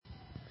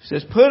It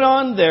says, put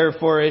on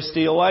therefore as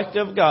the elect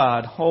of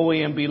God,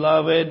 holy and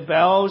beloved,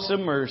 bowels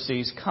of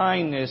mercies,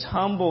 kindness,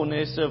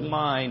 humbleness of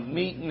mind,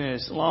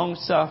 meekness,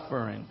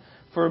 long-suffering,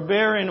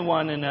 forbearing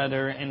one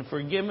another, and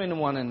forgiving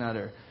one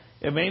another.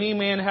 If any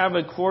man have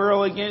a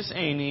quarrel against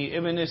any,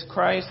 even as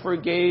Christ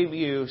forgave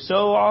you,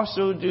 so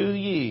also do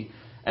ye.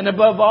 And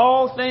above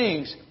all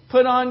things,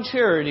 put on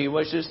charity,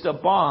 which is the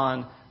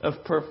bond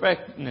of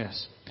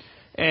perfectness.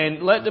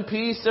 And let the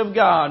peace of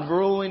God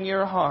rule in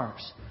your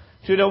hearts,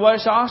 to the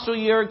which also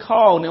ye are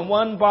called in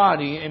one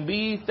body, and be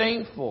ye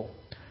thankful.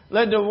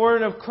 Let the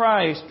word of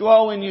Christ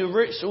dwell in you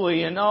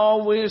richly in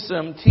all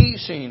wisdom,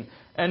 teaching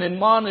and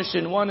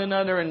admonishing one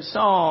another in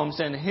psalms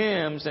and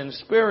hymns and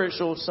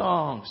spiritual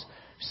songs,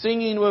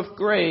 singing with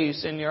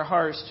grace in your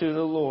hearts to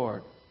the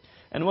Lord.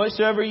 And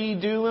whatsoever ye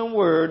do in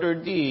word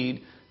or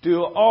deed,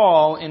 do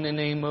all in the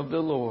name of the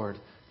Lord,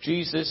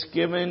 Jesus,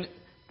 giving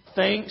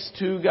thanks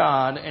to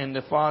God and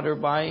the Father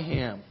by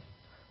Him.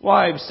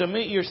 Wives,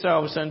 submit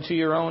yourselves unto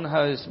your own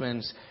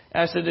husbands,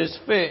 as it is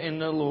fit in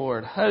the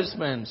Lord.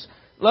 Husbands,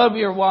 love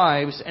your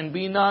wives, and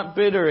be not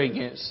bitter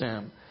against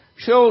them.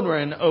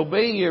 Children,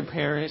 obey your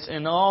parents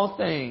in all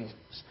things,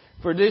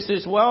 for this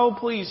is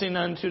well-pleasing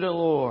unto the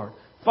Lord.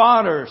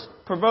 Fathers,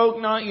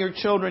 provoke not your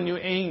children to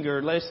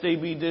anger, lest they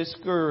be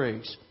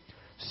discouraged.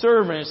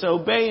 Servants,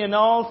 obey in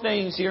all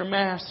things your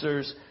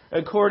masters,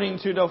 according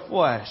to the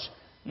flesh,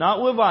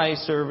 not with eye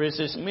service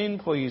as men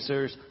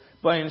pleasers,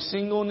 but in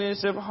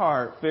singleness of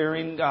heart,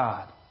 fearing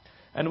God.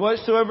 And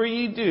whatsoever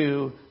ye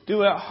do,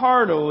 do it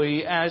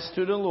heartily as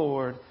to the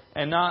Lord,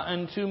 and not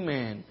unto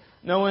men,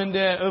 knowing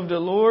that of the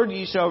Lord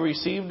ye shall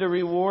receive the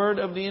reward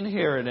of the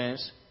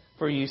inheritance,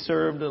 for ye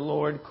serve the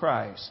Lord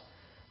Christ.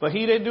 But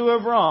he that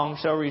doeth wrong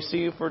shall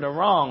receive for the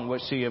wrong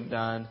which he have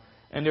done,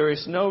 and there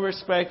is no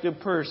respect of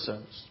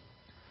persons.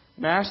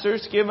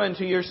 Masters, give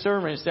unto your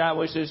servants that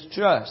which is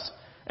just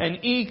and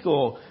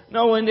equal,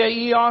 knowing that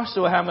ye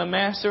also have a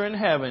Master in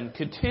heaven.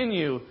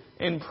 Continue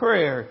in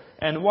prayer,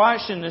 and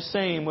watching the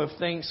same with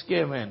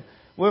thanksgiving.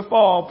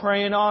 Withal,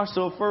 praying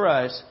also for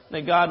us,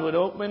 that God would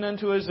open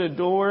unto us a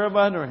door of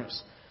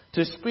utterance,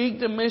 to speak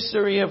the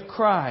mystery of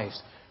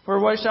Christ,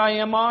 for which I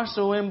am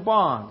also in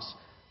bonds,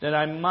 that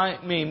I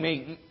may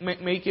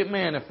make it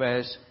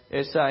manifest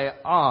as I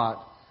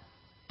ought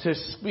to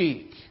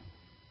speak.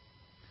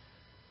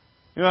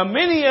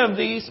 Many of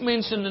these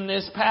mentioned in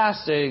this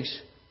passage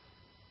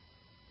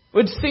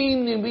would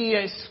seem to be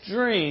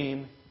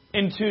extreme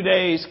in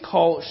today's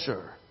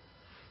culture.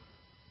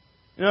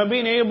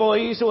 Being able to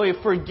easily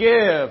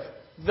forgive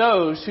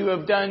those who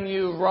have done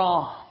you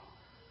wrong.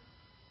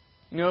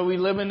 We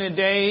live in a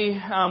day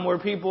where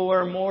people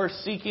are more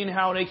seeking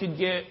how they could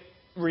get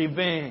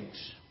revenge.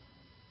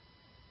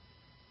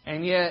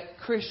 And yet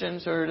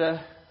Christians are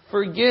to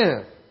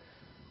forgive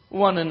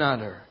one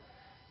another.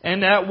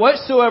 And that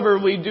whatsoever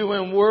we do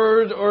in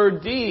word or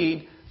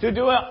deed, to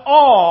do it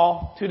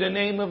all to the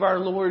name of our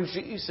Lord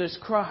Jesus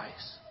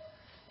Christ.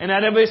 And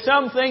that if it's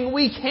something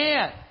we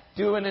can't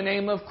do in the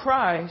name of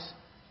Christ,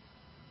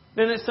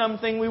 then it's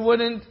something we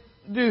wouldn't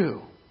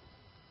do.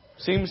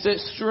 Seems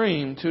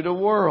extreme to the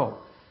world.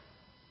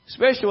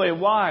 Especially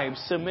wives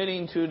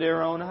submitting to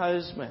their own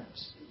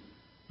husbands.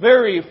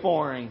 Very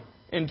foreign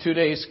in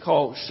today's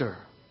culture.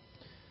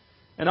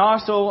 And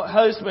also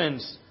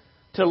husbands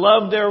to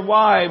love their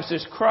wives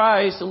as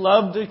Christ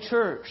loved the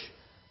church,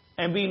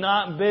 and be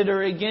not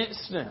bitter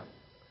against them.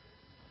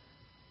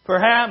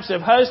 Perhaps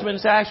if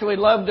husbands actually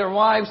loved their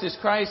wives as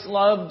Christ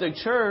loved the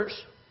church,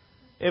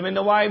 even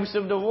the wives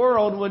of the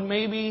world would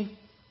maybe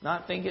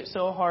not think it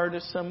so hard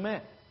to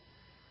submit.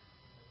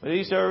 But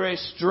these are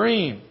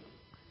extreme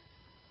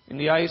in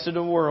the eyes of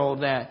the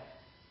world, that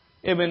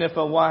even if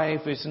a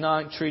wife is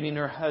not treating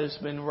her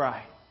husband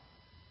right,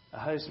 a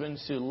husband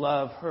to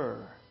love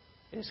her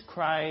as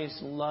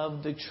Christ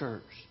loved the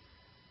church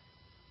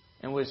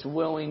and was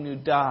willing to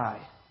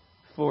die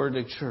for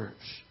the church.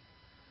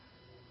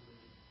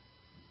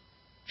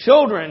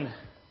 Children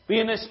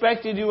being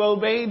expected to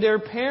obey their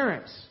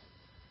parents.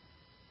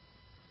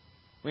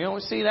 We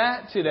don't see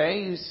that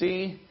today. You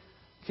see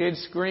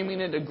kids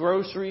screaming at the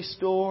grocery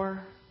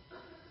store,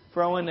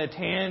 throwing a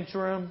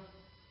tantrum.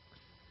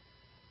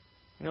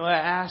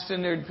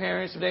 Asking their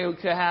parents if they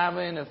could have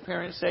it, and if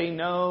parents say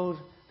no,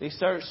 they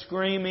start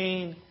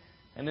screaming,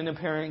 and then the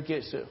parent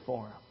gets it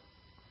for them.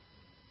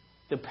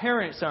 The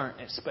parents aren't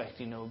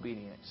expecting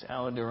obedience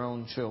out of their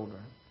own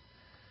children.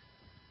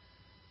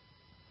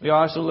 We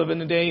also live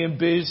in a day of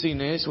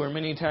busyness where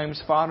many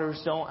times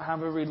fathers don't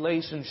have a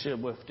relationship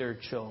with their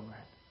children.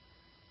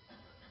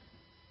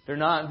 They're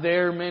not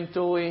there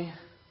mentally,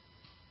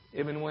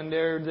 even when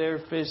they're there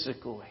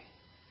physically.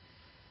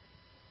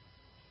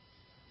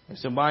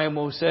 As the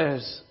Bible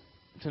says,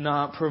 to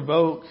not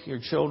provoke your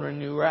children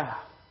to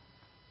wrath.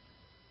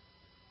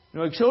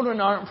 Children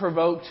aren't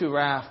provoked to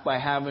wrath by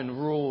having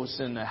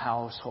rules in the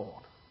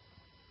household.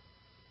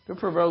 They're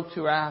provoked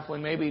to wrath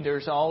when maybe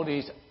there's all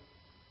these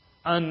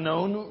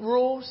unknown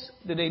rules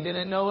that they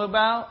didn't know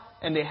about,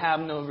 and they have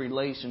no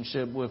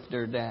relationship with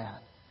their dad.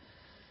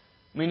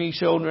 Many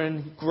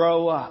children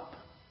grow up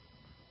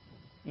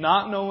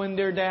not knowing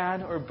their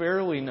dad or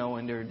barely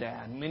knowing their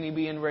dad. Many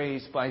being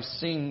raised by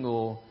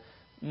single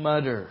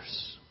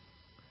mothers.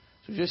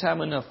 So just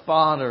having a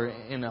father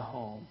in a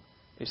home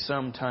is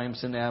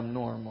sometimes an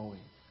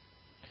abnormality.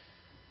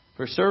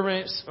 For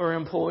servants or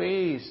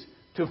employees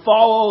to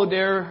follow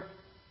their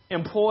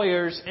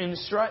employer's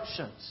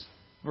instructions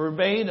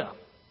verbatim.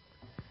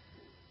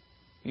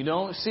 You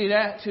don't see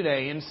that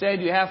today. Instead,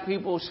 you have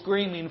people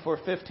screaming for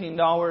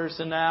 $15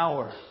 an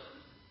hour.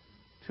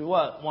 To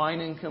what?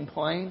 Whine and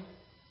complain?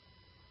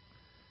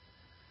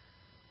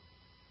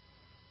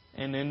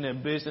 And then the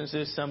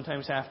businesses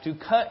sometimes have to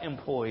cut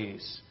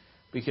employees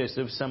because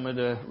of some of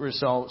the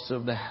results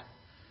of that.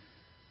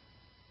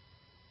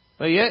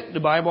 But yet, the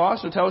Bible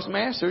also tells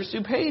masters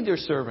to pay their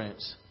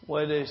servants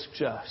what is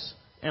just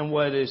and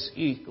what is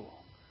equal.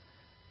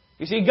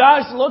 You see,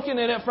 God's looking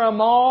at it from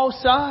all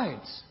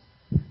sides.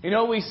 You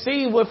know, we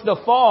see with the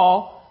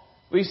fall,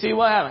 we see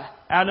what happened.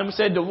 Adam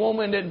said, the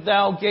woman that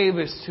thou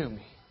gavest to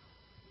me,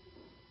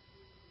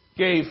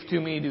 gave to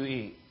me to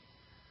eat.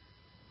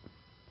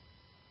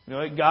 You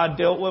know, God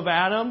dealt with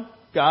Adam,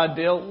 God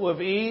dealt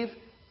with Eve,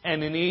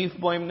 and then Eve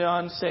blamed it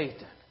on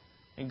Satan.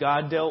 And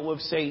God dealt with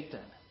Satan.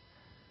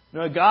 You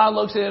know, God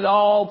looks at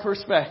all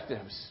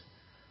perspectives.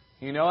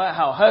 You know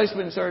how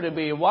husbands are to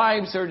be,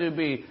 wives are to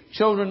be,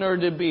 children are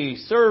to be,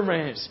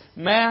 servants,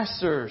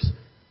 masters,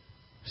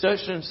 such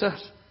and such.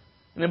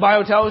 And the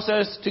Bible tells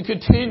us to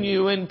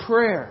continue in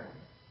prayer.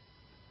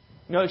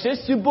 You know, it's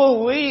just to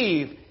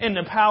believe in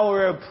the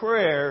power of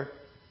prayer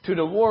to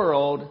the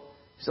world.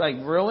 It's like,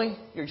 really?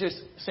 You're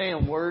just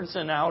saying words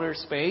in outer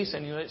space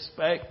and you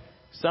expect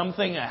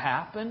something to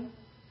happen?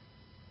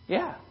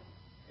 Yeah.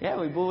 Yeah,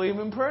 we believe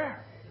in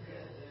prayer.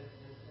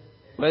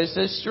 But it's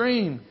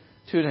extreme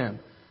to them.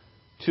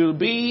 To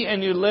be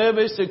and you live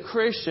as a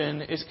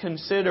Christian is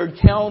considered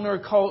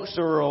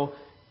countercultural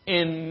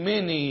in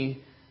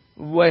many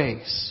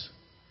ways.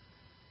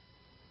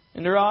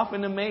 And they're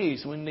often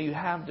amazed when you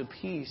have the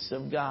peace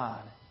of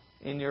God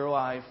in your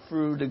life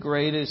through the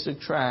greatest of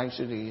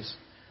tragedies.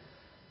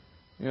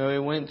 You know, I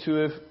went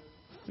to a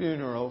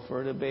funeral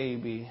for the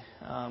baby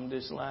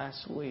this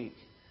last week.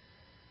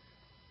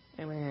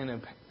 And man,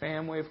 the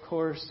family, of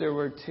course, there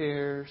were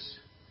tears.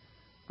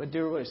 But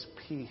there was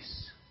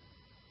peace.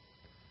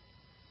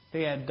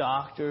 They had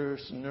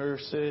doctors,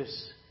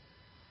 nurses,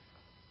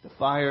 the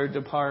fire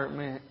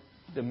department,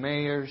 the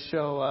mayor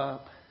show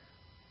up,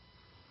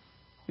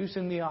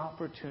 using the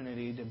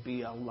opportunity to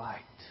be a light.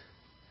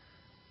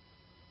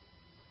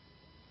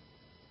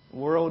 The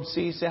world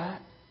sees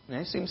that, and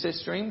that seems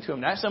extreme to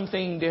them. That's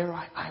something there,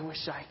 I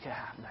wish I could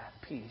have that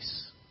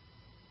peace.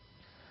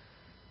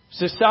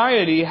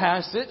 Society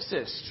has its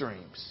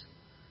extremes.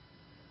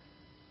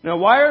 Now,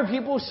 why are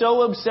people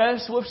so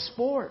obsessed with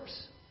sports?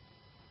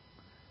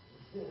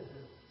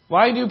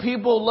 Why do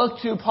people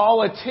look to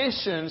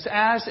politicians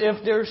as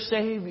if they're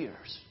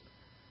saviors?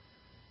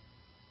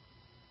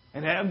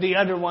 And if the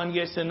other one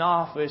gets in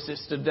office,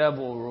 it's the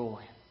devil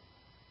ruling.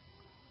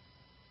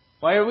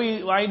 Why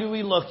do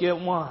we look at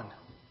one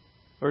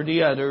or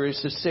the other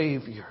as a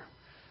savior?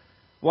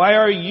 Why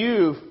are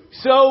you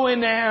so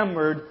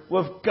enamored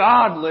with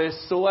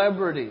godless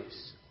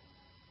celebrities?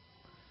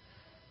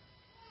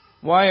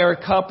 Why are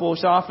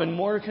couples often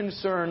more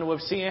concerned with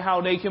seeing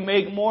how they can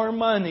make more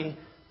money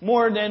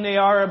more than they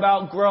are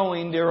about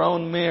growing their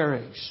own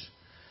marriage?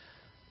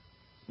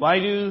 Why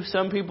do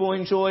some people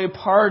enjoy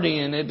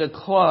partying at the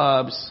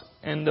clubs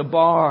and the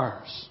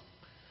bars?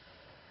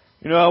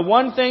 You know,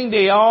 one thing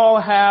they all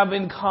have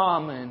in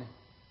common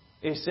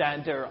is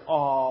that they're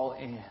all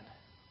in.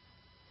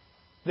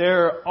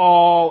 They're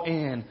all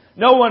in.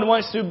 No one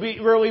wants to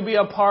really be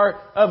a part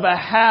of a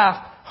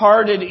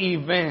half-hearted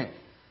event.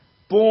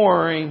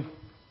 Boring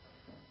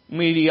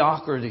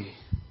mediocrity.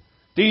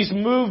 These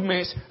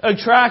movements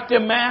attract the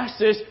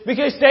masses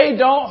because they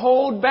don't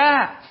hold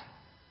back.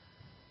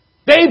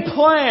 They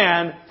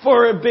plan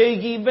for a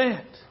big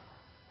event.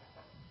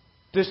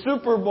 The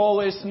Super Bowl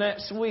is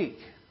next week.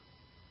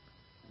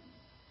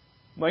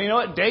 But you know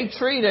what? They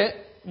treat it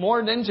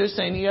more than just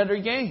any other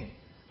game.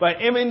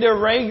 But in their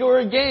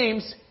regular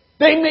games,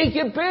 they make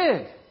it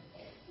big.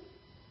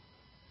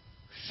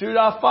 Shoot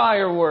off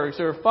fireworks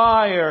or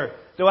fire.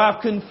 They'll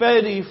have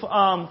confetti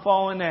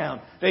falling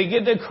down. They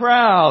get the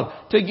crowd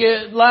to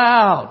get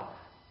loud.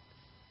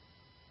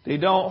 They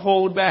don't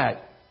hold back.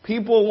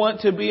 People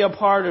want to be a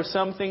part of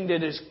something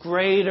that is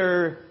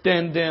greater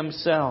than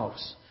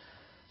themselves.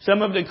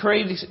 Some of the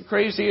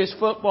craziest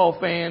football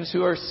fans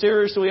who are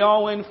seriously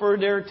all in for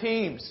their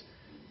teams,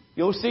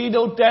 you'll see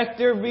they'll deck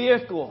their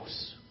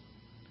vehicles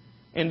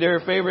in their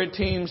favorite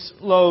team's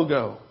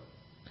logo.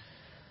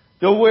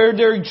 They'll wear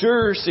their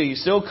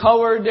jerseys. They'll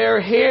color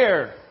their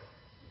hair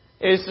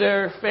as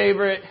their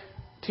favorite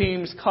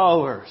team's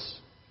colors.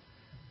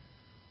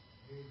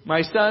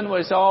 My son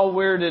was all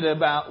weirded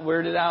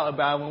out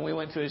about when we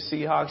went to a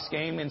Seahawks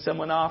game and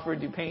someone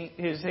offered to paint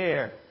his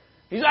hair.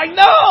 He's like,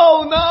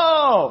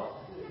 no!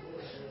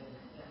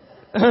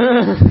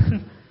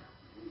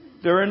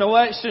 During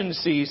election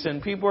season,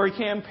 people are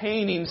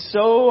campaigning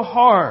so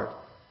hard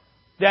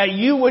that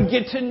you would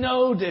get to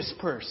know this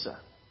person.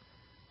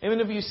 Even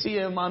if you see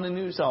them on the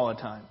news all the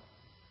time.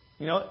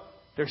 You know,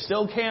 they're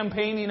still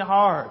campaigning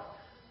hard.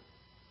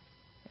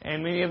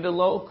 And many of the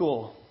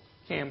local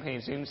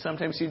campaigns, and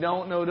sometimes you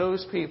don't know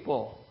those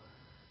people.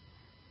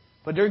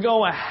 But they're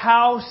going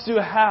house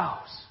to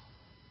house.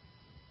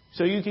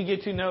 So you can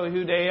get to know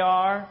who they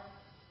are.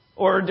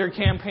 Or they're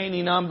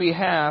campaigning on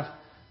behalf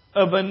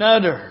of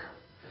another.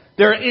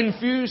 They're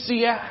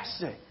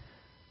enthusiastic.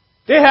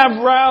 They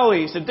have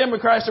rallies. The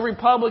Democrats, the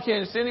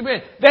Republicans,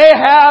 anybody. They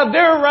have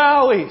their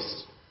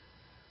rallies.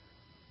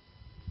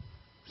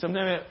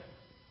 Sometimes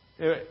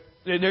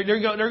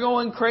they're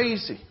going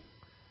crazy.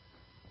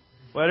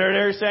 Whether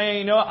they're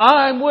saying,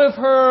 I'm with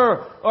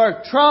her,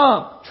 or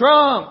Trump,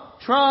 Trump,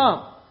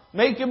 Trump,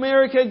 make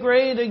America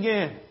great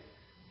again.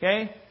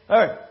 Okay?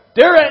 Or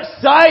they're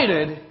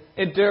excited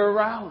at their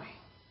rally.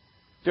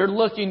 They're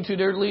looking to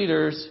their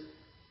leaders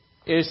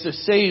as the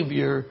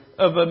Savior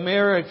of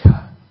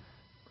America.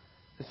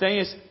 The thing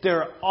is,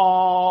 they're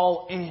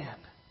all in.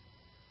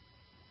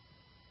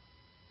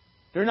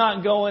 They're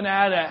not going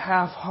at it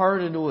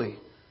half-heartedly.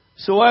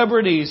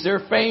 Celebrities,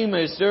 they're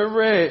famous, they're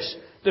rich,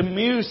 the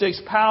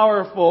music's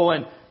powerful,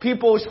 and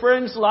people's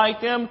friends like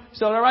them,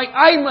 so they're like,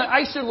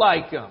 I should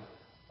like them.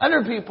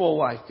 Other people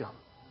like them.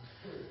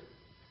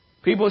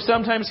 People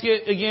sometimes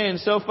get, again,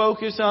 so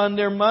focused on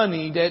their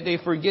money that they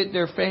forget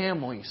their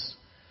families.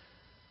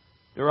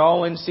 They're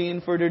all in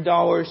seeing for their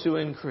dollars to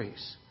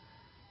increase.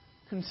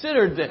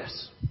 Consider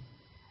this.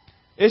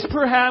 Is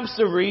perhaps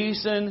the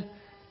reason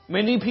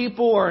many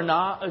people are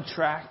not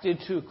attracted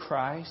to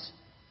Christ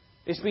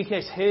is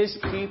because His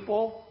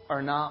people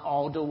are not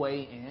all the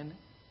way in?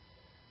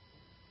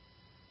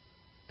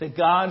 That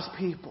God's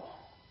people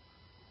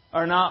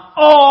are not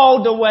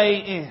all the way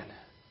in.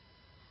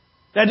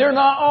 That they're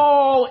not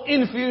all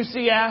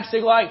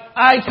enthusiastic like,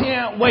 I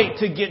can't wait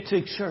to get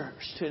to church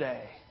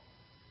today.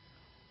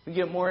 We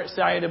get more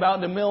excited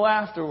about the meal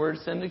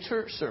afterwards than the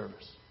church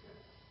service.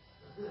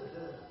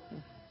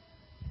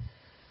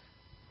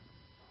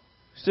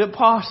 Is it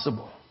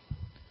possible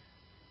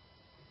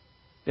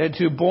that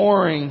to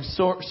boring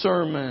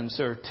sermons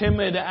or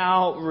timid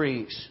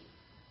outreach,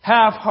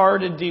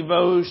 half-hearted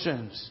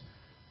devotions,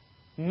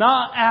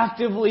 not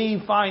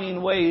actively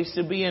finding ways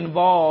to be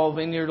involved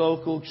in your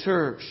local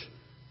church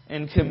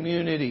and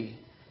community,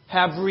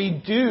 have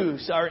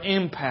reduced our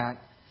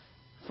impact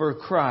for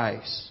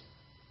Christ?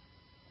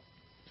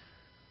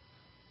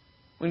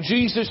 When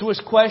Jesus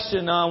was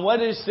questioned on what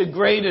is the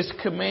greatest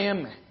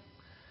commandment,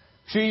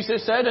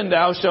 Jesus said, and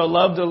thou shalt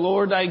love the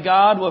Lord thy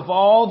God with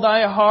all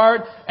thy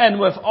heart, and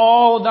with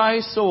all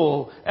thy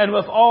soul, and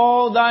with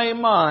all thy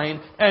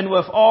mind, and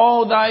with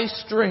all thy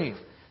strength.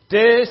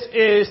 This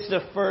is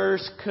the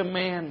first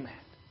commandment.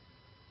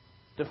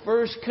 The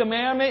first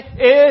commandment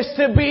is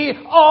to be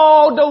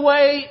all the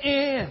way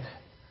in.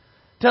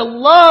 To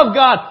love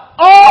God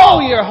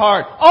all your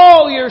heart,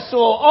 all your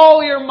soul,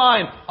 all your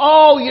mind,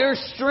 all your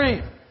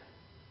strength.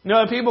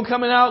 People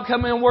coming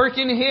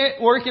working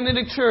in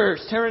the church,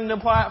 tearing the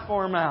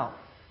platform out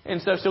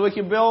and stuff so we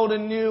can build a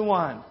new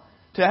one.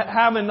 To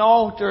have an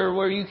altar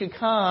where you could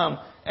come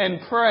and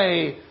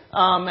pray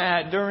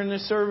during the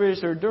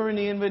service or during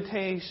the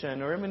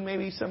invitation or even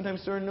maybe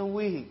sometimes during the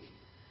week.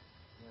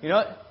 You know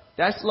what?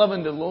 That's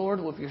loving the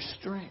Lord with your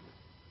strength.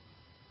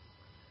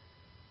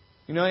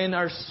 In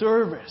our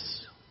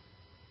service.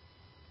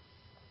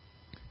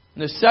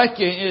 The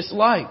second is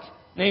like.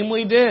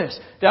 Namely this,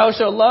 thou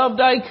shalt love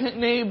thy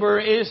neighbor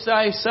as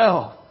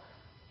thyself.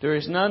 There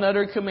is none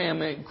other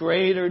commandment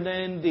greater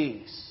than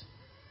these.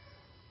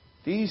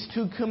 These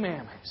two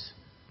commandments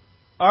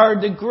are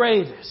the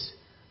greatest.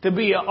 To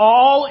be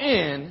all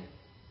in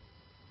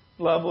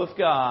love with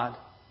God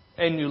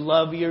and you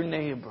love your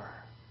neighbor.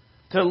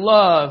 To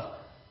love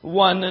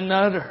one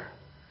another.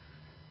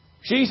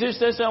 Jesus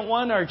doesn't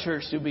want our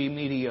church to be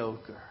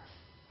mediocre.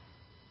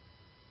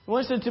 He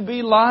wants it to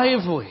be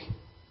lively.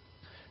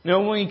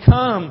 When we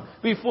come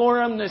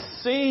before Him to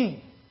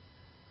sing.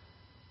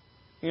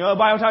 The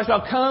Bible talks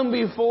about come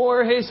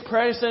before His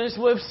presence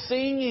with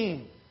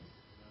singing.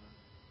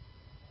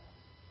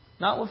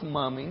 Not with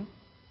mumming.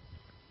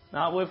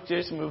 Not with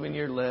just moving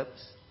your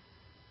lips.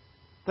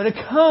 But to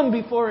come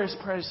before His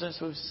presence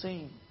with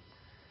singing.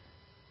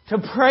 To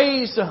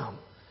praise Him.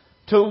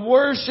 To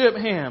worship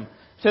Him.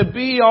 To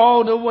be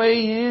all the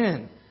way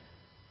in.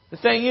 The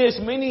thing is,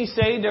 many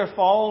say they're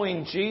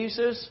following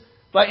Jesus,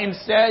 but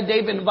instead,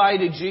 they've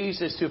invited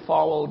Jesus to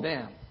follow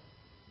them.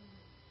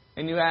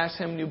 And you ask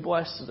Him to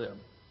bless them.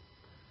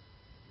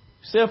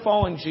 Instead of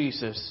following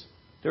Jesus,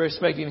 they're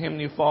expecting Him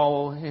to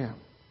follow Him.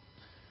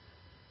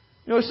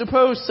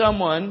 Suppose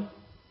someone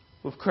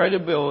with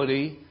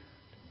credibility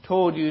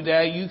told you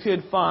that you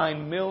could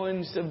find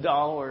millions of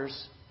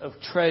dollars of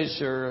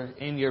treasure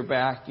in your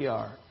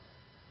backyard.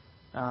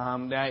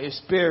 That is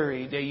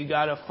buried, that you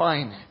got to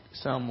find it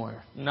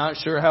somewhere. Not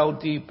sure how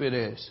deep it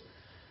is.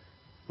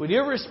 Would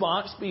your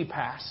response be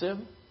passive?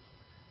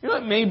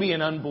 It may be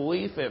an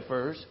unbelief at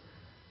first,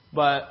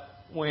 but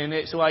when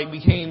it's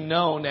became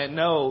known that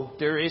no,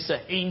 there is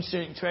an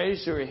ancient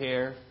treasure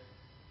here,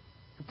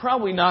 you're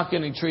probably not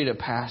going to treat it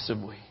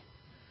passively.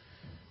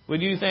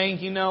 Would you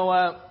think, you know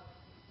what,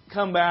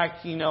 come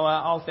back, you know what,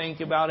 I'll think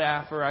about it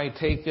after I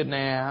take a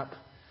nap.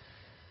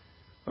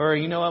 Or,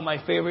 you know what,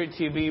 my favorite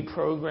TV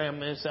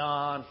program is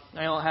on.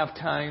 I don't have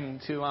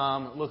time to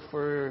look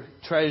for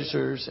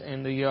treasures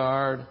in the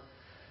yard.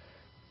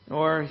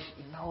 Or,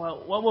 you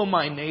know what will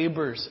my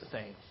neighbors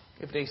think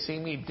if they see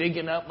me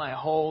digging up my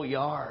whole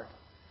yard?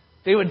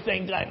 They would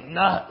think I'm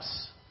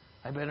nuts.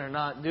 I better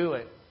not do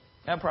it.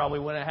 That probably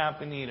wouldn't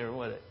happen either,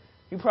 would it?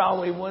 You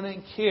probably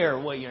wouldn't care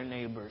what your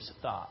neighbors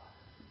thought.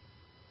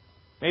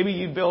 Maybe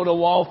you'd build a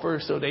wall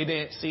first so they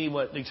didn't see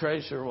what the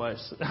treasure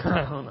was.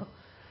 I don't know.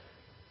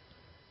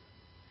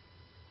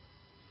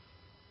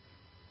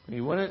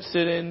 You wouldn't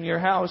sit in your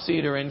house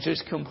either and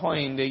just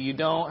complain that you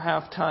don't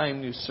have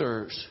time to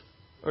search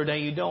or that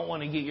you don't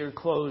want to get your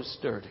clothes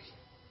dirty.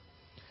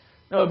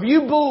 Now, if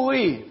you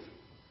believe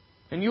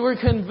and you were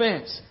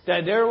convinced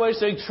that there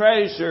was a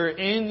treasure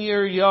in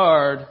your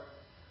yard,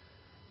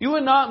 you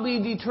would not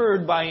be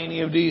deterred by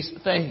any of these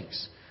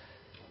things.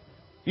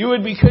 You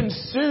would be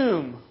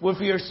consumed with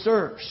your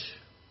search.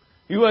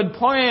 You would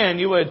plan.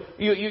 You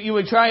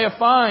would try to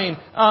find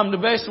the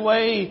best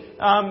way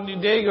to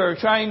dig, or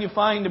trying to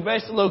find the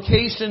best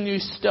location to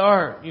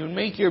start. You would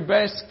make your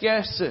best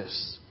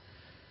guesses.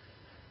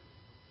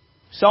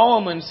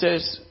 Solomon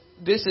says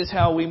this is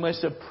how we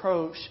must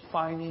approach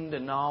finding the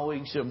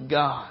knowledge of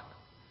God.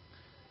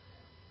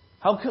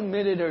 How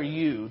committed are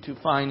you to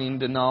finding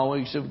the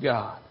knowledge of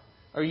God?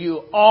 Are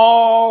you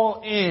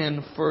all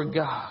in for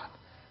God?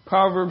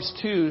 Proverbs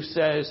 2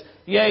 says,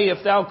 Yea,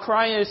 if thou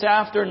criest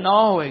after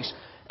knowledge,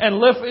 and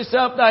liftest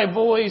up thy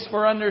voice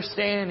for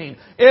understanding,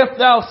 if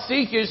thou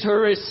seekest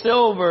her as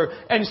silver,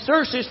 and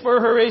searchest for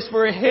her as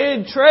for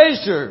hid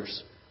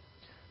treasures,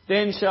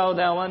 then shalt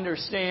thou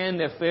understand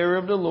the fear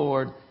of the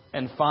Lord,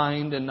 and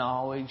find the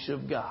knowledge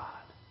of God.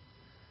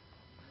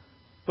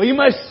 But you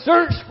must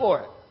search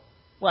for it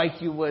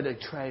like you would a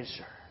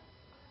treasure.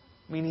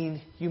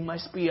 Meaning, you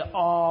must be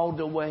all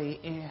the way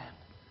in.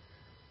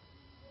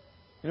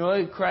 You know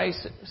what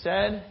Christ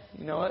said?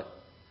 You know what?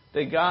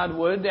 That God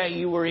would that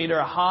you were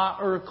either hot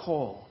or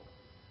cold,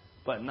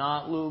 but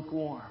not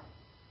lukewarm.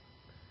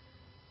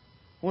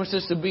 He wants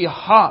us to be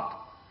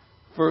hot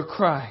for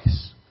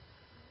Christ.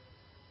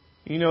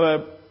 You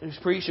know, as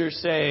preachers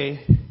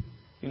say,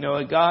 you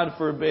know, God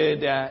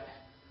forbid that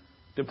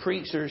the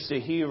preacher's the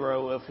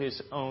hero of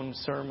his own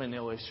sermon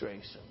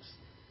illustrations.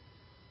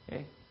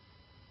 Okay?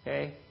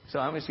 Okay? So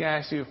I'm just going to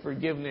ask you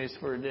forgiveness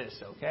for this,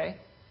 okay?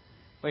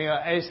 But, you know,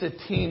 as a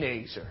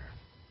teenager,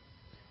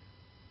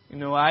 you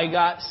know, I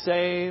got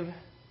saved.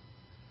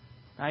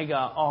 I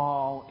got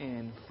all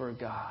in for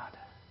God.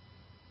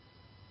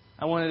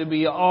 I wanted to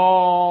be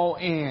all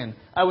in.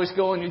 I was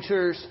going to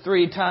church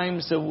 3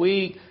 times a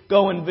week,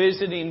 going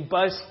visiting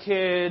bus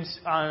kids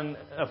on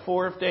a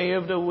 4th day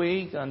of the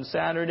week, on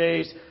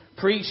Saturdays,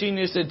 preaching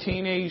as a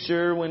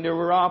teenager when there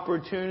were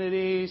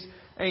opportunities.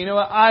 And you know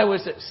what? I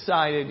was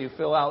excited to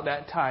fill out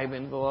that tithe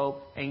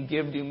envelope and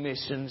give to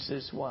missions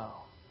as well.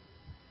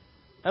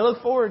 I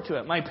look forward to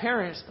it. My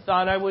parents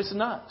thought I was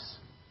nuts.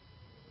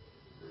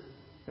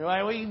 They're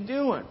like, what are you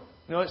doing?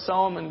 You know what?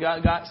 Solomon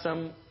got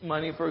some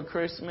money for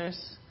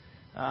Christmas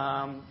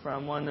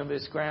from one of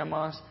his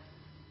grandmas.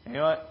 And you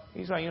know what?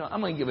 He's like, you know,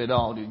 I'm going to give it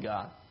all to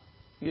God.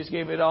 He just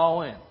gave it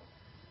all in.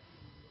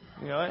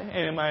 You know what?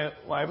 And my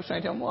wife was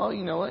trying to tell him, well,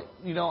 you know what?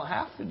 You don't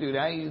have to do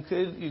that. You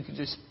could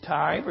just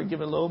tithe or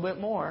give a little bit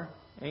more.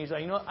 And he's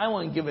like, you know what? I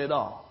want to give it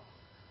all.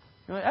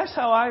 You know, that's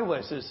how I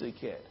was as a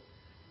kid.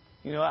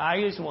 You know,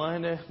 I just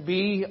wanted to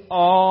be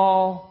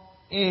all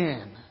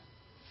in.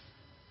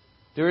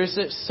 There is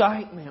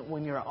excitement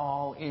when you're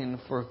all in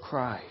for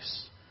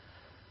Christ.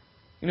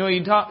 You know,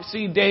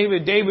 see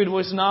David. David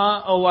was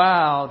not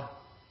allowed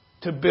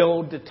to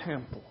build the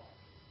temple.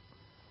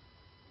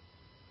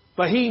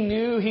 But he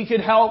knew he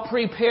could help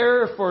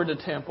prepare for the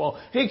temple.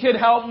 He could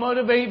help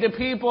motivate the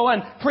people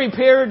and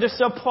prepare the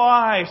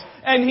supplies.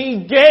 And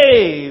he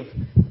gave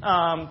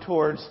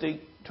towards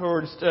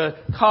the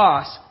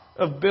cost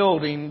of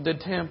building the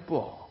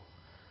temple.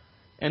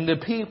 And the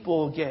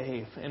people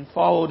gave and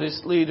followed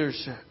his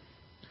leadership.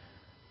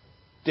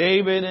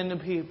 David and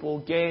the people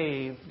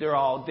gave their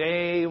all.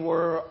 They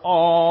were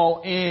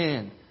all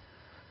in.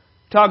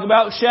 Talk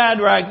about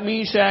Shadrach,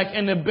 Meshach,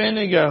 and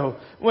Abednego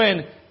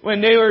when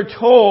they were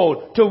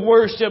told to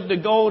worship the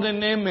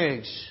golden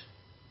image.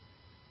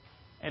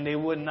 And they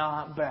would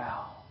not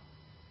bow.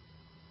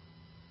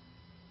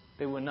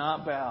 They would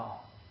not bow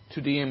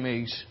to the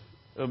image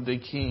of the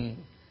king.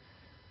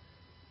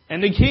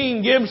 And the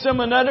king gives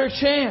them another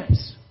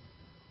chance.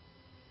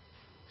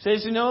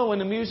 Says, you know, when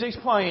the music's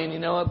playing, you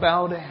know what,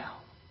 bow down.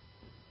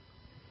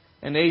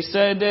 And they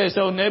said this,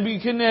 O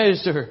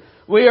Nebuchadnezzar,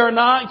 we are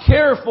not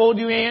careful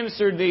to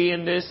answer thee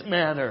in this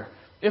matter.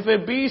 If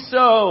it be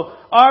so,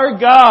 our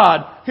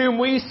God, whom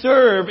we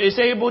serve, is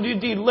able to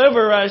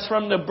deliver us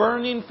from the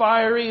burning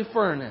fiery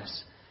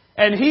furnace.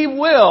 And He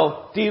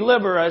will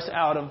deliver us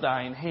out of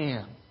thine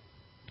hand,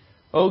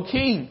 O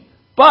king.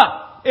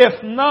 But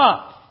if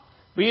not,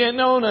 be it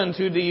known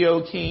unto thee,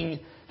 O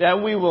king,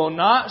 that we will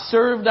not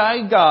serve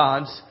thy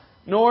gods,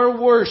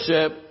 nor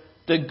worship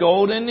the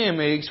golden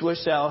image which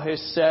thou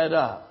hast set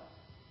up.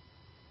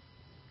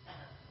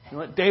 You know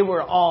what? They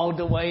were all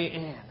the way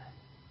in.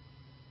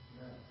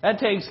 That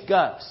takes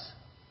guts.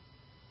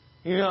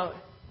 You know,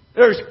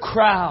 there's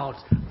crowds,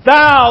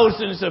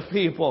 thousands of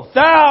people,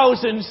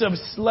 thousands of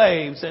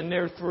slaves, and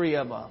there are 3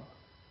 of them.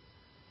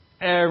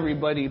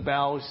 Everybody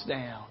bows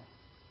down.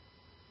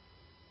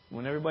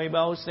 When everybody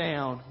bows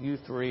down, you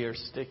 3 are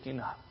sticking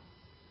up.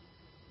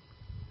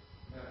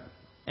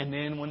 And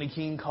then when the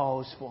king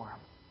calls for them,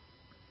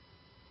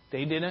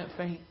 they didn't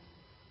faint.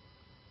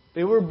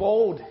 They were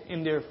bold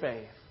in their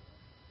faith.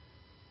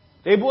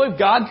 They believed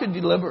God could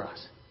deliver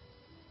us.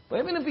 But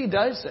even if He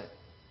does it,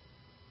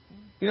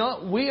 you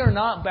know, we are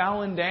not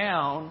bowing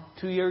down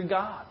to your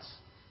gods.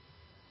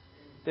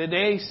 That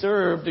they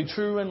serve the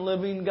true and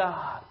living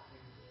God.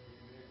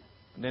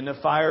 And then the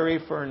fiery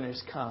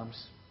furnace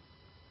comes.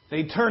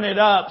 They turn it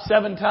up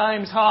 7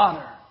 times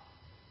hotter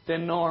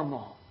than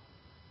normal.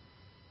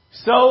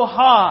 So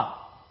hot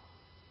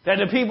that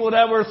the people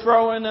that were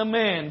throwing them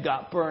in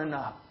got burned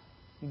up,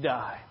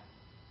 died.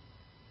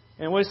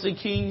 And what's the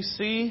king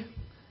see?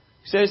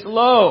 He says,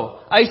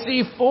 Lo, I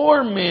see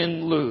 4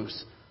 men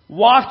loose,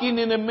 walking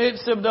in the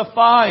midst of the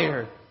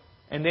fire,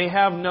 and they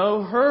have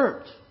no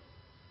hurt.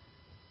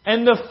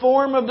 And the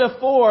form of the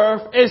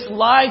 4th is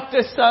like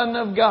the Son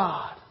of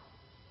God.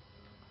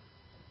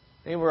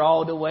 They were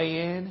all the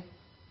way in,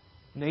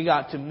 and they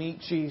got to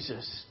meet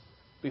Jesus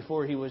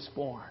before He was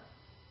born.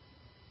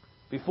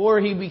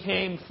 Before He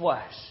became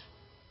flesh.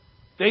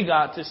 They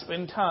got to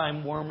spend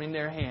time warming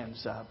their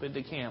hands up at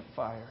the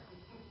campfire.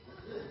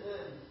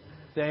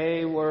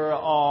 They were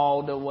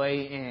all the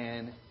way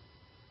in,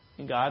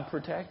 and God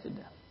protected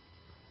them.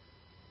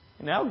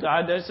 And now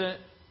God doesn't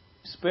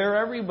spare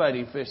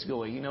everybody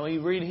fiscally. You know,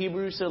 you read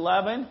Hebrews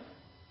 11,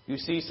 you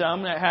see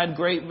some that had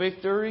great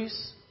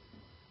victories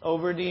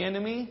over the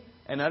enemy,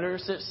 and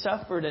others that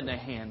suffered in the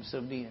hands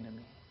of the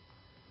enemy.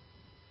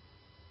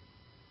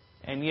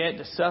 And yet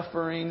the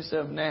sufferings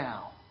of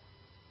now,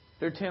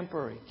 they're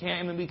temporary.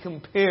 Can't even be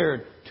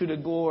compared to the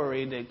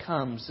glory that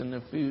comes in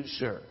the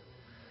future.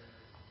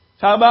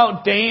 How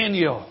about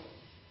Daniel?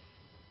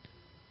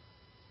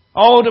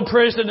 All the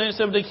presidents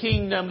of the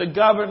kingdom, the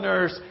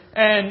governors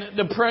and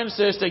the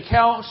princes, the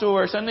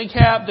counselors and the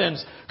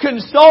captains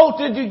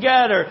consulted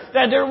together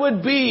that there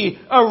would be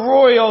a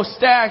royal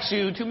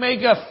statute to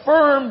make a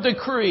firm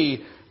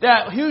decree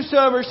that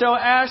whosoever shall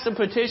ask the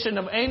petition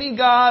of any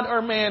god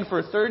or man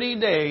for 30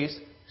 days,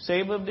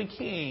 save of the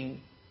king,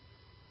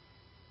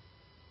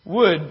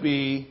 would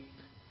be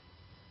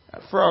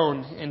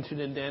thrown into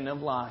the den of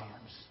lions.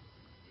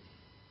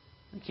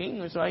 The king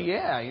was like,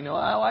 yeah, you know,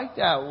 I like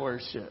that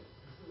worship.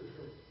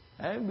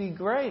 That'd be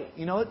great.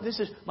 You know what? This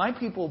is my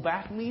people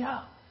back me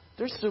up.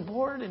 They're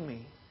supporting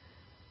me.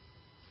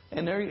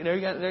 And they're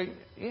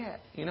yeah,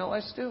 you know,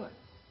 let's do it.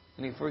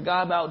 And he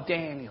forgot about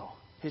Daniel,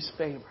 his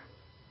favorite.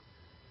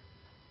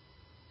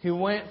 He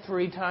went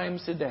 3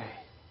 times a day,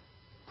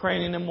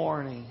 praying in the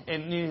morning, at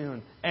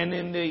noon, and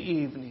in the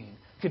evening,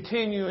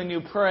 continuing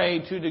to pray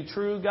to the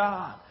true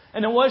God.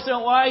 And it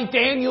wasn't like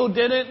Daniel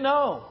didn't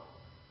know.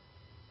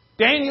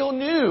 Daniel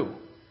knew.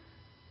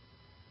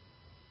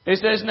 It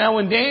says, now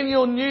when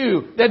Daniel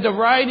knew that the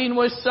writing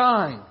was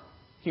signed,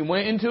 he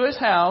went into his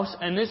house,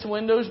 and his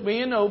windows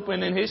being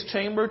open in his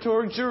chamber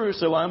toward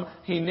Jerusalem,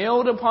 he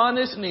knelt upon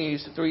his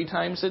knees 3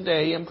 times a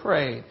day and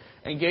prayed,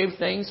 and gave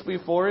thanks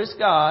before his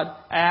God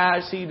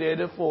as he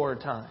did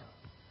aforetime.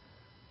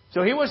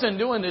 So he wasn't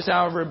doing this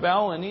out of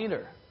rebellion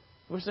either.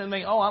 He wasn't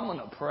thinking, oh, I'm going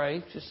to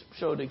pray, just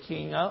show the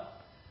king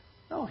up.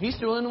 No, he's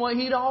doing what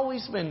he'd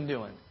always been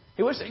doing.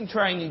 He wasn't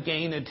trying to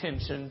gain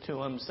attention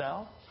to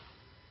himself.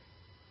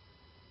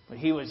 But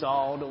he was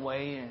all the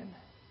way in.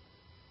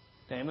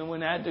 And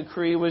when that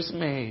decree was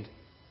made,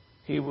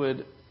 he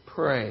would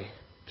pray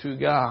to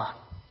God.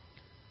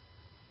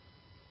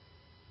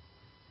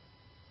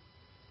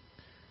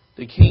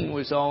 The king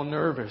was all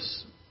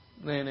nervous.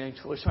 Then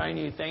he was trying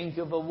to think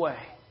of a way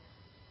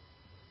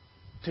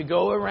to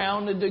go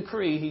around the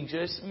decree he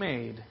just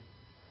made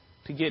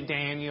to get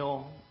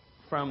Daniel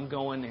from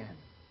going in.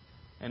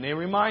 And they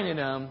reminded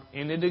him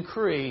in the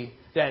decree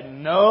that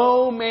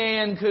no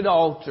man could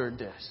alter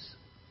this.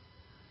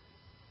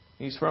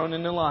 He's thrown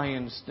in the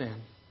lion's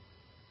den.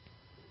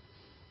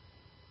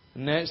 The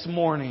next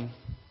morning,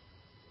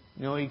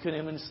 you know, he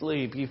couldn't even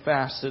sleep. He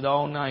fasted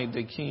all night,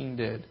 the king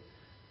did.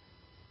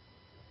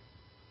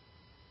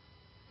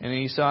 And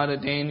he saw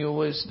that Daniel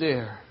was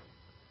there.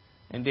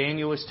 And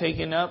Daniel was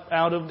taken up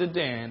out of the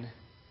den,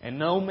 and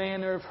no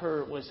manner of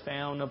hurt was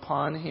found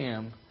upon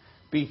him,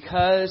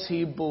 because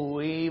he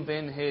believed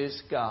in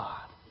his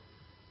God.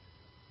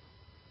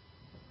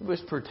 He was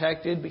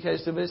protected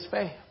because of his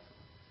faith.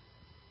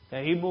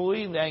 That he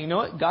believed that, you know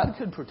what, God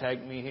could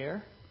protect me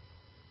here.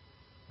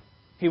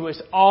 He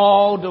was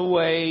all the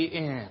way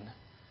in.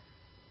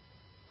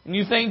 And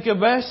you think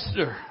of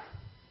Esther,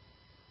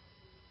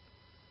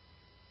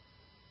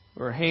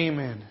 or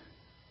Haman,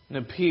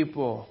 and the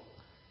people.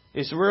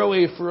 It's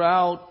really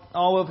throughout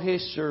all of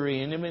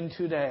history and even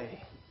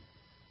today,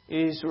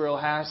 Israel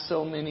has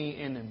so many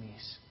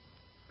enemies.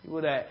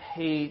 People that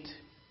hate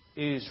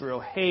Israel,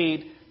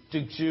 hate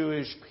the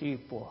Jewish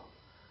people.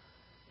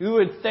 You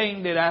would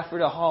think that after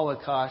the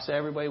Holocaust,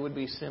 everybody would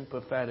be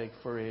sympathetic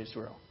for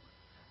Israel.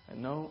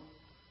 And no,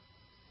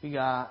 we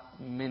got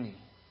many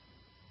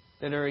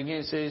that are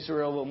against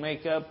Israel. Will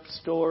make up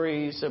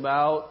stories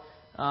about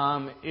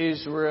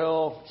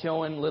Israel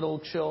killing little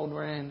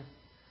children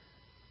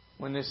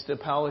when it's the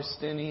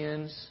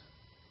Palestinians,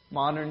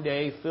 modern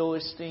day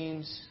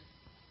Philistines,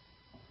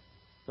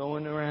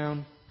 going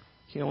around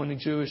killing the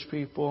Jewish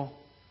people.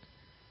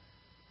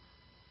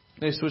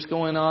 This was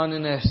going on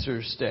in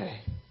Esther's day.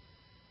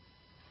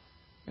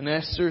 And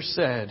Esther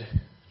said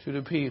to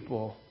the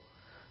people,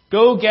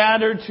 "Go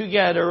gather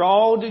together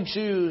all the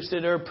Jews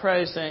that are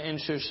present in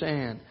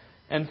Shushan,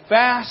 and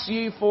fast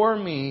ye for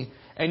me,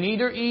 and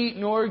neither eat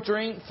nor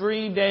drink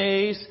 3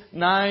 days,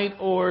 night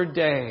or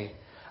day.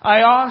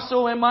 I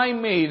also and my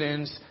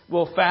maidens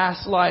will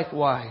fast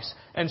likewise,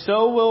 and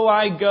so will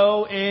I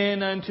go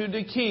in unto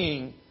the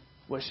king,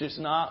 which is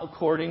not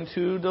according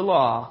to the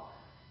law.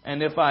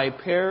 And if I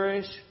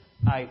perish,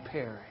 I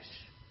perish."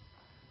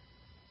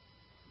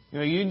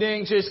 You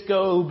didn't just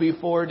go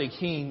before the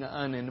king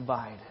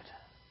uninvited.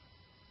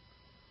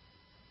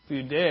 If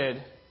you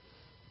did,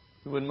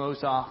 you would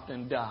most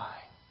often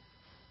die.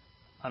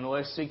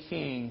 Unless the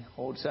king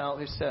holds out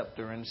his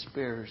scepter and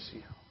spares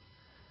you.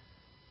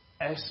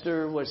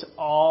 Esther was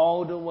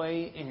all the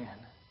way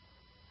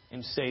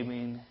in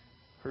saving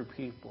her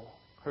people,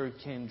 her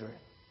kindred.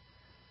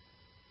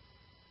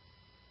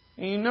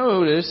 And you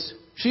notice,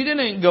 she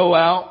didn't go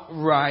out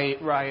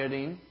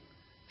rioting.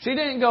 She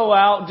didn't go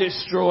out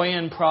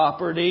destroying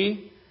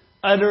property,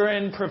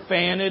 uttering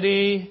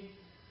profanity,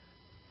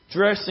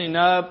 dressing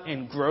up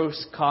in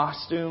gross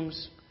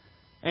costumes,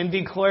 and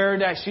declare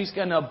that she's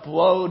going to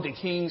blow the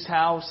king's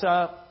house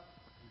up.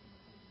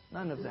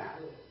 None of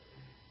that.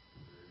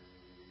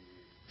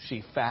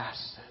 She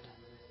fasted.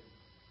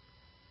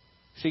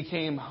 She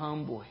came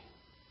humbly.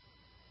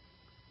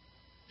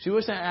 She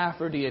wasn't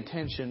after the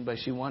attention, but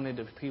she wanted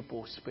the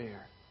people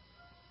spared.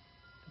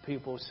 The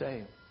people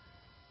saved.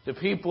 The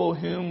people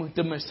whom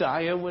the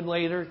Messiah would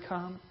later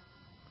come.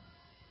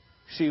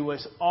 She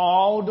was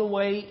all the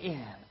way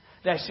in.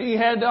 That she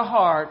had the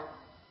heart,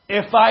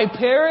 if I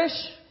perish,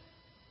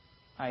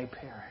 I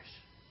perish.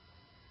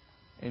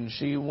 And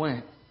she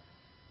went.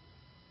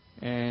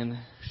 And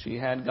she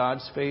had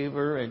God's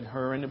favor, and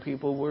her and the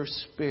people were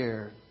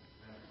spared.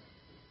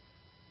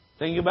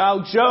 Think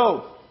about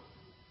Job.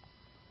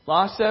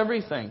 Lost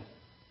everything.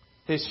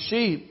 His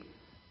sheep,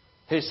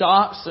 his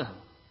oxen,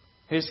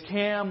 his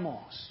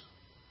camels.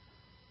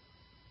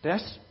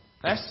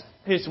 That's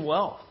his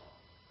wealth.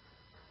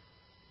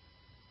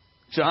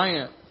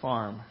 Giant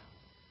farm.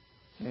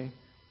 Okay.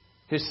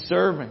 His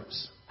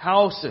servants,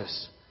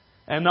 houses,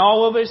 and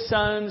all of his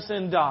sons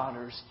and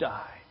daughters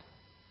died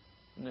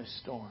in the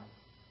storm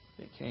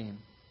that came.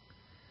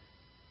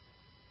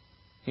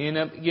 He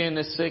ended up getting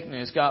a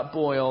sickness, got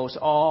boils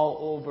all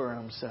over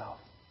himself.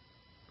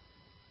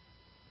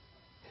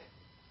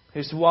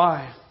 His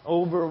wife,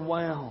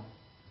 overwhelmed,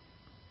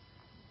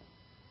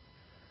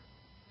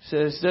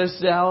 says,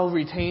 "Dost thou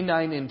retain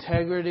thine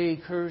integrity?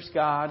 Curse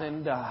God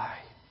and die."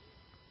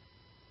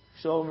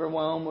 She's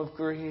overwhelmed with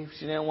grief.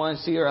 She didn't want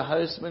to see her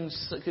husband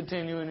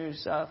continuing to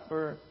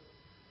suffer.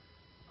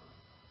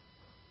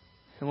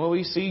 And what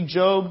we see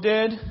Job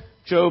did,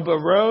 Job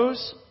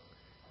arose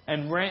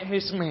and rent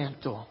his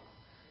mantle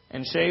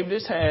and shaved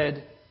his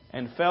head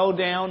and fell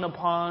down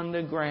upon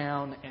the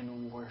ground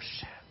and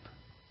worshiped.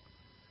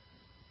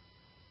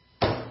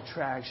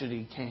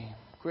 Tragedy came.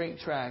 Great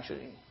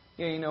tragedy.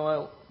 Yeah, you know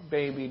what?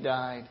 Baby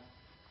died.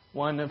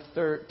 One of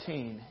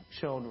 13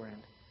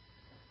 children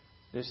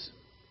this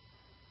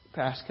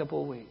past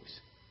couple of weeks.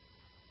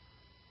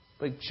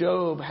 But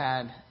Job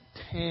had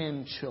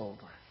 10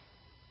 children.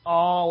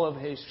 All of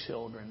his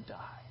children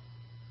died.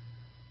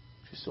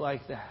 Just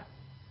like that.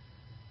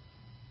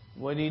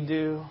 What did he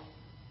do?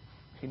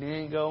 He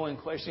didn't go and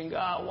question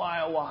God,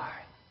 why?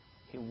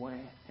 He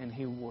went and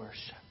he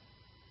worshiped.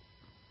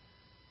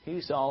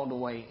 He's all the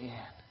way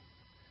in.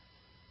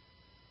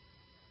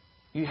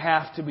 You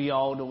have to be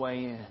all the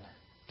way in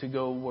to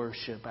go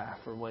worship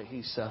after what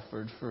he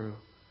suffered through.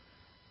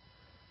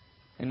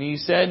 And he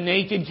said,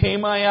 "Naked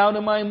came I out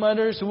of my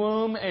mother's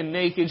womb, and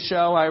naked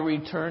shall I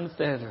return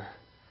thither.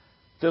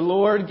 The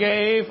Lord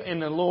gave,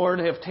 and the Lord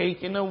hath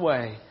taken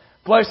away.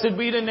 Blessed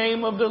be the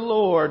name of the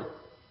Lord."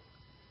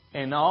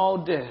 And all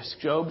this,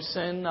 Job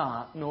sinned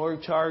not, nor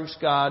charged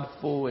God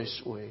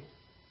foolishly.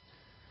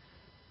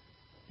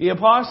 The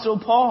Apostle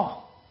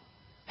Paul,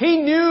 he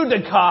knew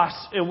the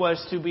cost it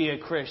was to be a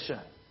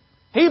Christian.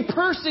 He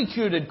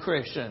persecuted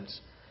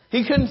Christians.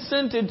 He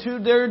consented to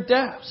their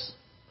deaths.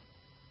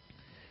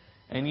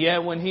 And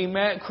yet when he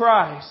met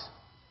Christ,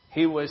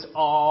 he was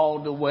all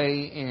the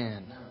way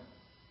in.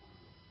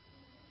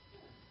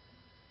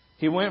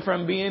 He went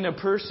from being a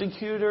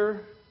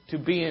persecutor to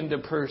being the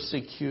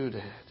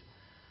persecuted.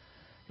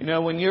 You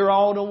know, when you're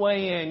all the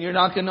way in, you're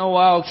not going to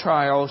allow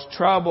trials,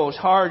 troubles,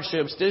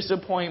 hardships,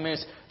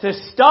 disappointments to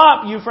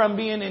stop you from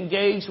being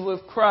engaged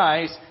with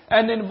Christ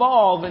and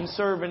involved in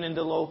serving in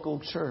the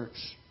local church.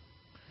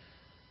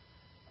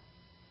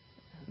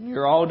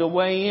 You're all the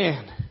way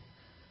in.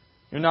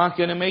 You're not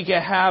going to make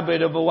a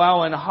habit of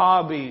allowing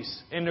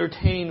hobbies,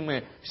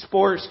 entertainment,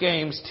 sports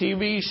games,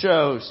 TV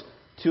shows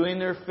to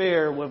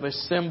interfere with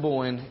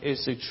assembling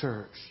as a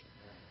church.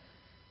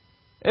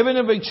 Even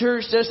if a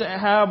church doesn't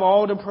have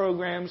all the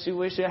programs you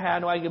wish it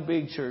had like a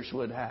big church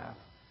would have.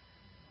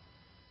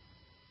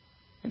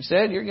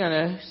 Instead, you're going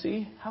to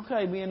see, how can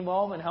I be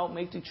involved and help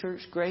make the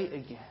church great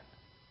again?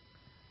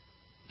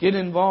 Get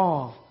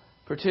involved,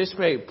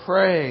 participate,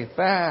 pray,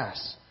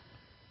 fast.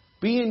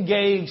 Be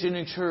engaged in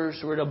a church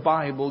where the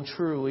Bible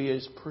truly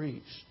is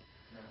preached.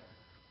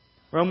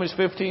 Romans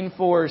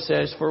 15:4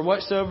 says, "For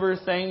whatsoever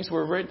things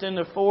were written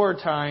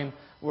aforetime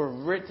were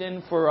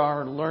written for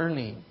our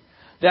learning,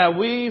 that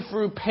we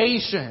through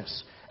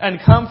patience and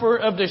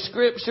comfort of the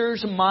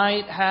Scriptures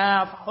might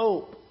have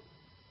hope."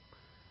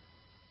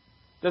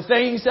 The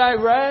things I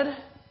read,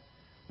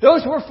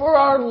 those were for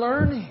our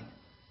learning.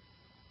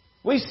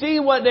 We see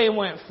what they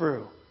went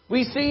through.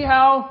 We see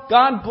how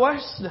God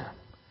blessed them.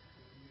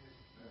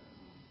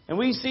 And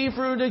we see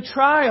through the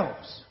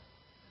trials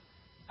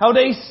how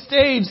they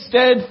stayed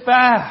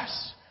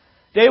steadfast.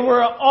 They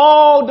were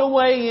all the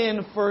way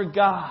in for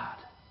God.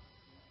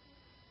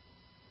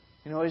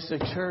 You know, as a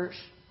church,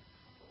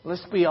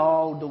 let's be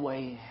all the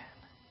way in.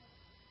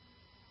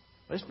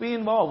 Let's be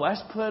involved.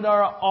 Let's put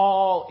our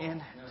all in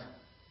it.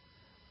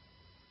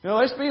 You know,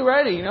 let's be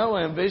ready. You know,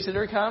 when a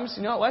visitor comes,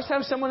 you know, let's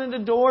have someone at the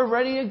door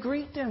ready to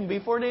greet them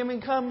before they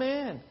even come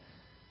in.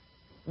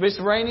 If it's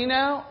raining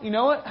out, you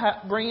know what?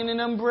 Bring in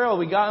an umbrella.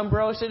 We got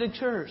umbrellas at the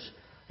church.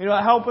 You know,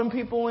 helping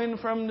people in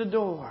from the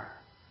door.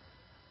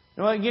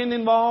 You know, getting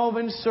involved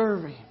in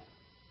serving.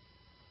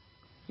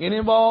 Getting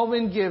involved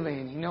in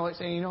giving. You know what?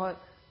 Saying, you know what?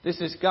 This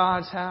is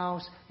God's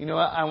house. You know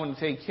what? I want to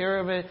take care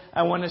of it.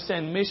 I want to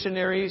send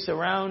missionaries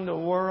around the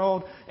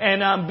world.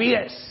 And be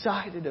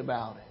excited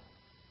about it.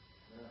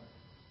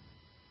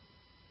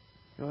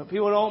 You know,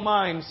 people don't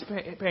mind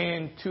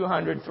paying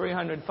 $200,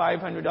 $300,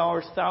 $500,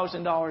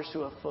 $1,000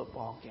 to a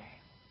football game.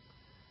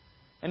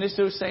 And it's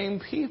those same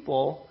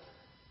people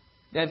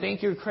that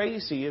think you're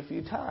crazy if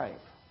you tithe.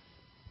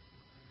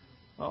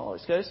 Well,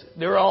 it's because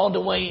they're all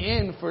the way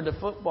in for the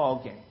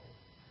football game.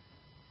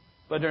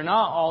 But they're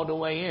not all the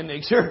way in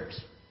the church.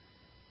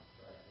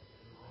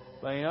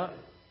 But you know,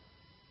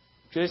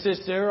 just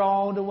as they're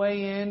all the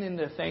way in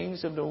the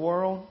things of the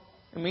world,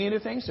 I mean, the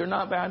things, they're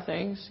not bad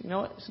things. You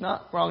know what? It's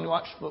not wrong to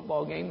watch a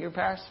football game. Your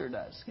pastor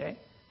does, okay?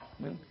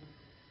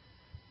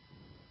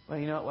 But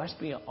you know what? Let's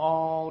be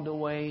all the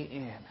way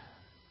in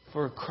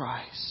for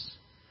Christ.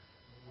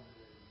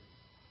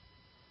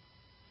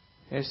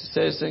 It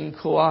says in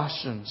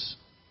Colossians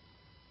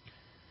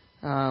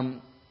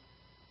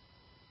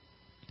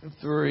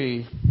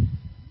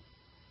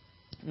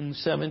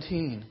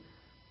 3:17,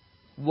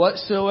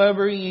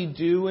 "Whatsoever ye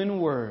do in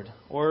word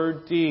or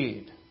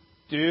deed,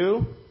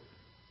 do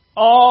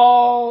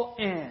all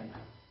in."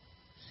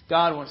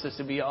 God wants us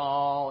to be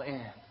all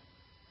in.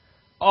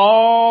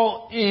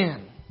 All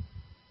in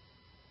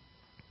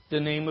the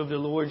name of the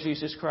Lord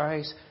Jesus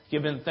Christ,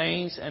 giving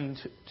thanks and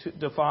to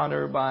the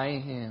Father by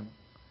Him.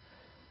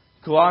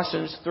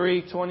 Colossians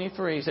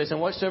 3:23 says,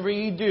 "And whatsoever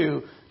ye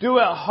do, do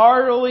it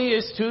heartily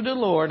as to the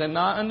Lord, and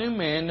not unto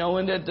men,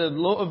 knowing that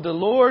of the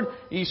Lord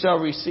ye shall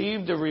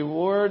receive the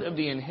reward of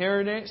the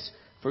inheritance,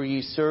 for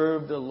ye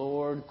serve the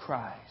Lord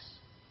Christ."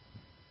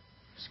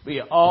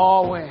 Be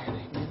all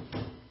in.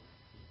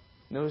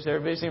 Those that are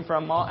visiting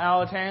from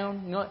out of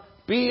town, you know what?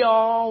 Be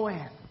all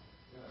in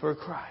for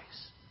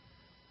Christ.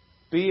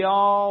 Be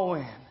all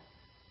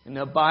in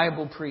the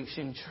Bible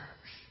preaching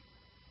church.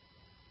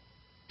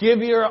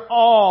 Give your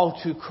all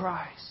to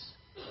Christ.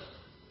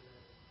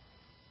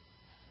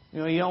 You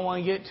know, you don't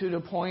want to get to the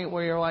point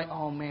where you're like,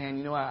 oh man,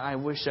 you know, I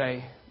wish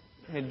I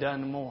had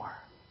done more.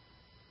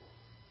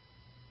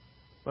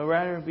 But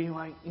rather be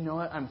like, you know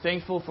what, I'm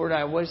thankful for what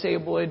I was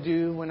able to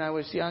do when I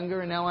was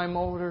younger and now I'm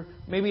older.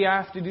 Maybe I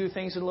have to do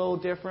things a little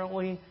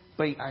differently,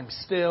 but I'm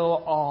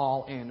still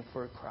all in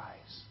for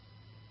Christ.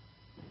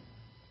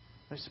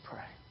 Let's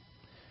pray.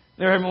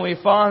 Dear Heavenly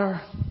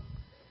Father,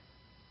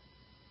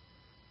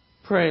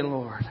 pray,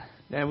 Lord,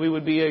 that we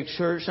would be a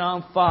church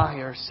on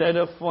fire, set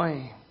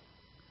aflame.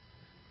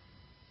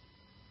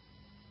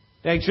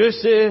 That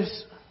just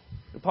as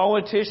the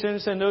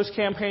politicians and those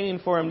campaigning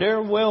for Him,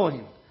 they're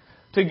willing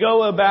to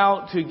go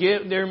about to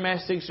get their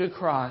message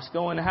across,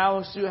 going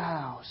house to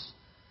house,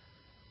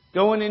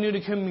 going into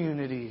the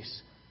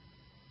communities,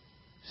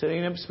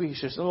 setting up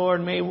speeches.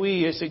 Lord, may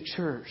we as a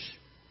church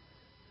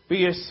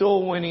be a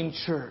soul-winning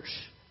church.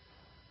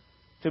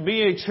 To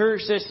be a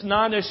church that's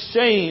not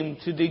ashamed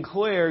to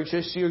declare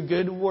just your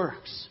good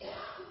works.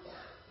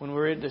 When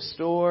we're at the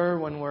store,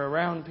 when we're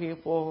around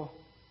people,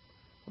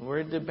 when we're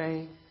at the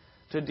bank,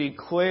 to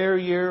declare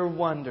your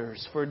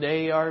wonders, for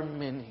they are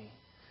many.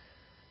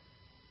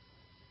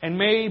 And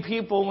may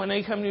people, when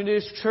they come to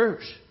this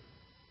church,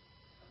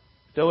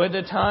 Though at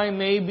the time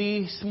may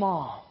be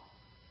small,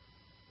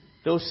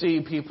 they'll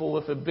see people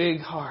with a big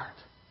heart,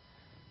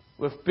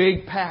 with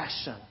big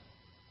passion,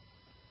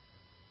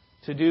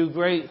 to do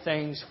great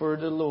things for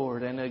the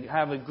Lord and to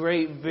have a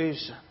great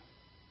vision.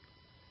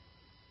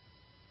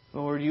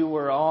 Lord, you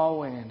were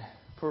all in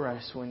for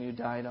us when you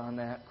died on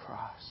that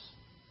cross,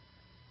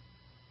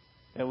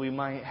 that we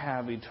might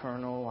have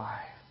eternal life.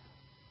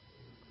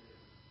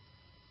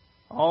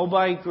 All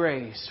by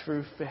grace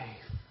through faith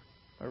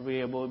are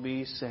we able to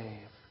be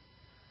saved.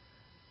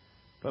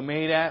 But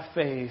may that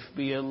faith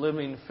be a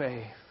living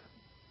faith,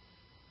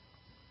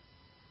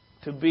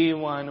 to be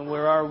one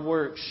where our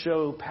works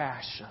show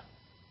passion.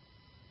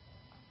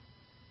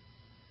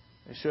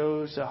 It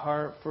shows a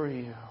heart for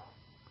you.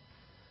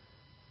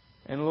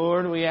 And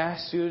Lord, we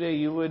ask you that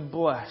you would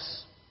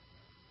bless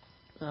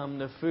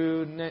the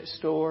food next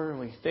door. And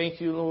we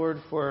thank you,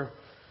 Lord, for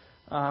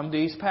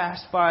these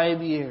past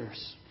 5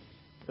 years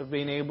of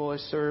being able to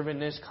serve in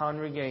this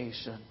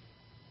congregation.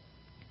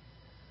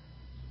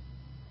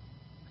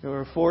 There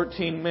were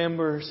 14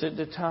 members at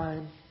the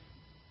time.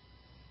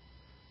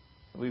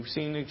 We've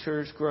seen the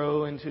church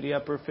grow into the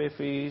upper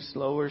 50s,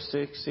 lower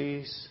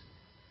 60s,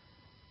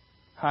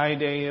 high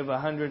day of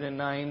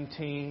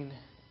 119.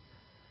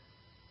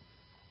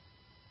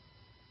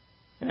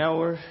 Now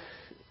we're a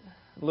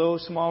little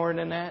smaller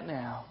than that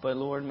now. But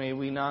Lord, may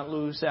we not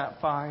lose that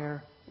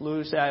fire,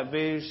 lose that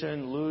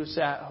vision, lose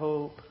that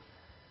hope,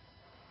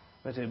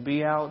 but to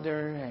be out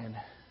there and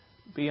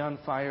be on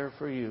fire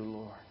for you,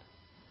 Lord.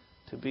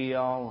 To be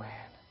all in.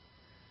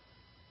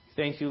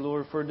 Thank you,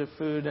 Lord, for the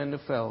food and the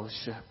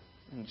fellowship.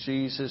 In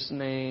Jesus'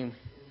 name,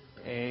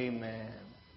 amen.